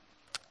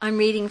I'm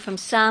reading from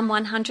Psalm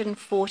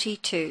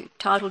 142,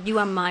 titled You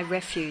Are My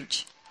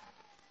Refuge.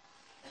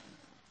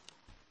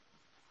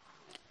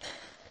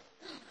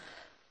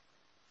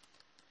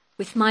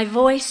 With my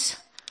voice,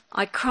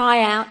 I cry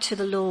out to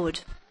the Lord.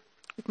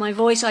 With my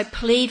voice, I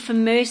plead for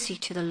mercy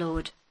to the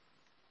Lord.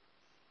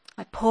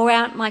 I pour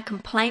out my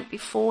complaint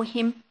before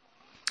him.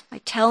 I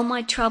tell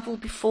my trouble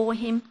before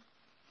him.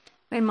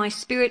 When my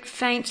spirit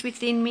faints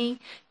within me,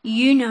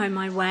 you know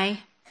my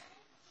way.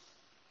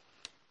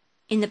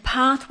 In the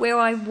path where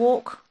I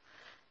walk,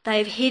 they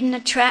have hidden a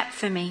trap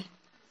for me.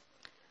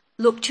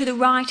 Look to the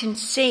right and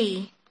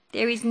see,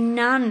 there is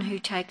none who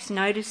takes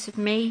notice of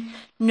me.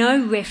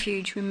 No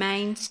refuge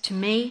remains to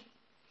me.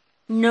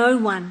 No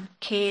one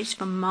cares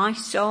for my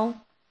soul.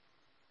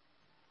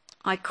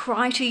 I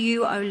cry to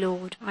you, O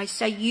Lord. I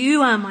say,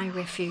 you are my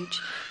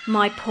refuge,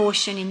 my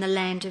portion in the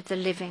land of the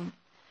living.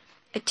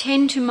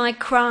 Attend to my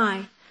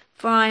cry,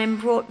 for I am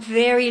brought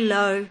very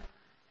low.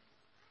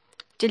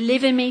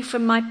 Deliver me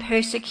from my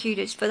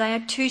persecutors, for they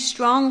are too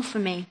strong for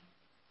me.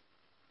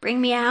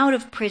 Bring me out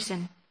of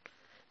prison,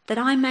 that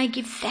I may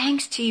give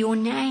thanks to your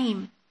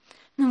name.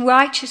 And the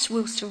righteous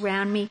will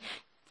surround me,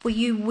 for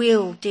you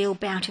will deal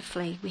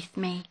bountifully with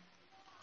me.